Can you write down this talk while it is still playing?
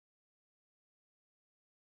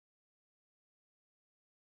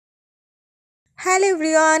Hello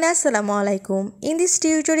everyone, Assalamualaikum. In this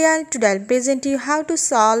tutorial, today I'll present you how to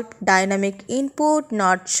solve dynamic input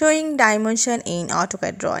not showing dimension in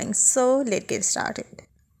AutoCAD drawings. So let's get started.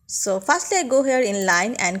 So firstly I go here in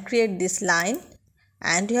line and create this line,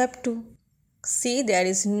 and you have to see there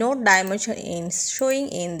is no dimension in showing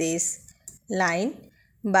in this line,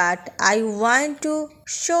 but I want to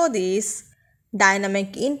show this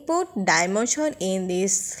dynamic input dimension in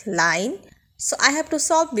this line. So I have to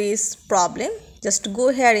solve this problem. Just go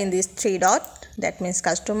here in this three dot, that means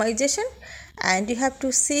customization, and you have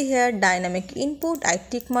to see here dynamic input. I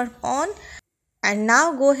tick mark on, and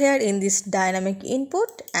now go here in this dynamic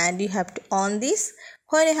input and you have to on this.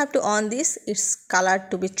 When you have to on this, its color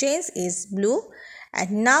to be changed is blue.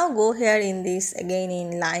 And now go here in this again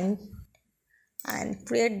in line and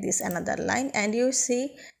create this another line, and you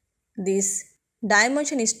see this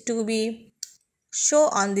dimension is to be show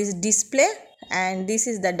on this display, and this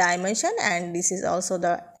is the dimension and this is also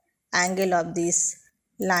the angle of this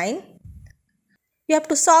line. You have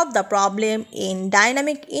to solve the problem in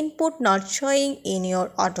dynamic input not showing in your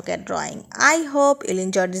AutoCAD drawing. I hope you'll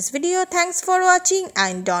enjoy this video. Thanks for watching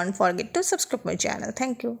and don't forget to subscribe my channel.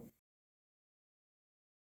 Thank you.